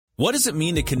What does it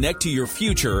mean to connect to your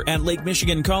future at Lake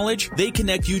Michigan College? They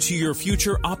connect you to your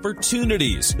future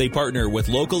opportunities. They partner with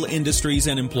local industries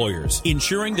and employers,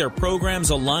 ensuring their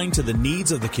programs align to the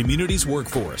needs of the community's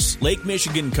workforce. Lake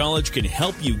Michigan College can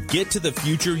help you get to the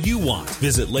future you want.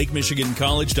 Visit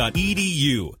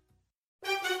lakemichigancollege.edu.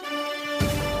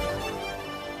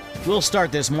 We'll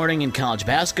start this morning in college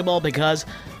basketball because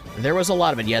there was a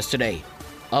lot of it yesterday.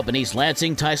 Up in East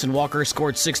Lansing, Tyson Walker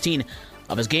scored 16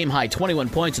 of his game-high 21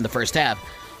 points in the first half,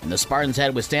 and the Spartans had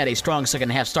to withstand a strong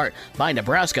second-half start by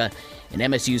Nebraska in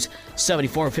MSU's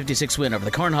 74-56 win over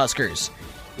the Cornhuskers.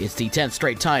 It's the 10th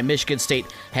straight time Michigan State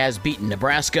has beaten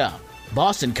Nebraska.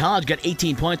 Boston College got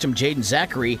 18 points from Jaeden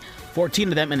Zackery, 14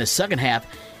 of them in the second half,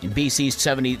 in BC's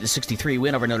 70-63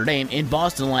 win over Notre Dame in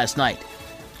Boston last night.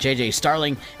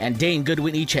 Starling and Dane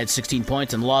Goodwin each had 16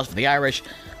 points in the loss for the Irish,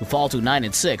 who fall to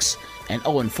 9-6 and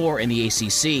 0-4 in the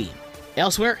ACC.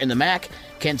 Elsewhere in the MAC,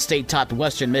 Kent State topped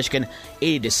Western Michigan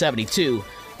 80-72.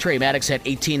 Trey Maddox had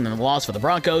 18 in the loss for the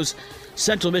Broncos.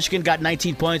 Central Michigan got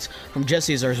 19 points from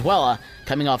Jesse Zarzuela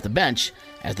coming off the bench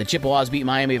as the Chippewas beat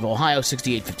Miami of Ohio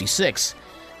 68-56.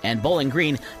 And Bowling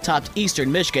Green topped Eastern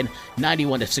Michigan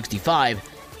 91-65.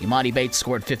 Emoni Bates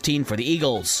scored 15 for the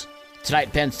Eagles.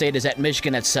 Tonight, Penn State is at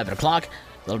Michigan at 7 o'clock.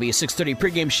 There'll be a 6:30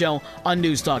 pregame show on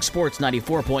Newstalk Sports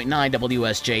 94.9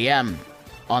 WSJM.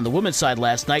 On the women's side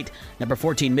last night, number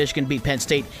 14 Michigan beat Penn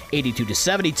State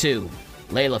 82-72.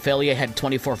 Laila Phelia had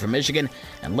 24 for Michigan,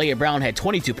 and Leigha Brown had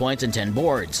 22 points and 10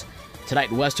 boards. Tonight,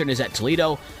 Western is at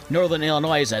Toledo, Northern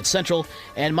Illinois is at Central,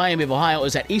 and Miami of Ohio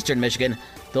is at Eastern Michigan.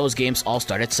 Those games all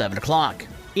start at 7 o'clock.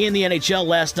 In the NHL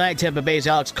last night, Tampa Bay's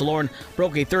Alex Killorn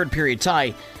broke a third-period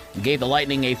tie and gave the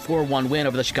Lightning a 4-1 win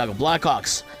over the Chicago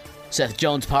Blackhawks. Seth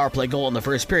Jones' power play goal in the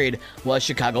first period was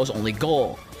Chicago's only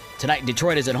goal. Tonight,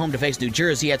 Detroit is at home to face New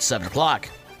Jersey at 7 o'clock.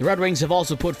 The Red Wings have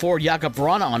also put forward Jakub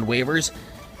Vrana on waivers.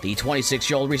 The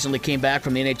 26-year-old recently came back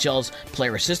from the NHL's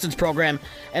Player Assistance Program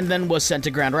and then was sent to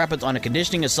Grand Rapids on a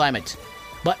conditioning assignment.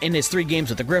 But in his 3 games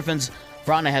with the Griffins,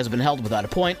 Vrana has been held without a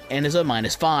point and is a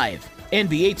 -5.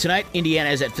 NBA tonight, Indiana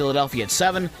is at Philadelphia at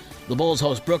 7, the Bulls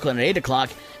host Brooklyn at 8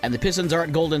 o'clock, and the Pistons are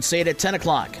at Golden State at 10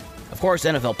 o'clock. Of course,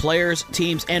 NFL players,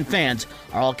 teams, and fans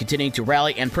are all continuing to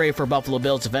rally and pray for Buffalo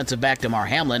Bills defensive back Damar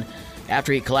Hamlin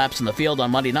after he collapsed on the field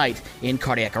on Monday night in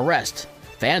cardiac arrest.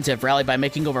 Fans have rallied by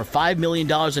making over $5 million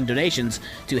in donations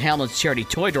to Hamlin's charity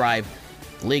toy drive.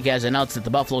 The league has announced that the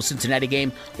Buffalo-Cincinnati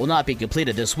game will not be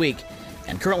completed this week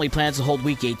and currently plans to hold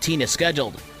Week 18 as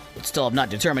scheduled, but still have not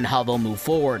determined how they'll move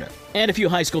forward. And a few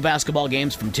high school basketball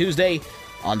games from Tuesday.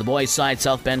 On the boys' side,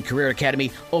 South Bend Career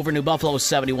Academy over New Buffalo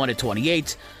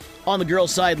 71-28. On the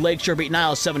girls' side, Lakeshore beat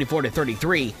Niles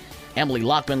 74-33. Emily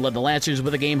Lockman led the Lancers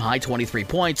with a game-high 23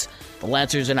 points. The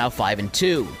Lancers are now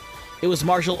 5-2. It was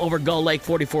Marshall over Gull Lake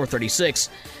 44-36.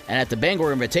 And at the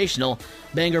Bangor Invitational,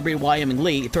 Bangor beat Wyoming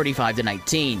Lee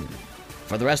 35-19.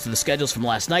 For the rest of the schedules from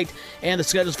last night and the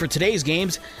schedules for today's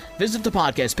games, visit the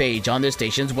podcast page on this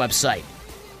station's website.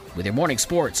 With your morning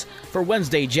sports for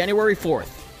Wednesday, January 4th,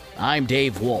 I'm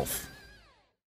Dave Wolf.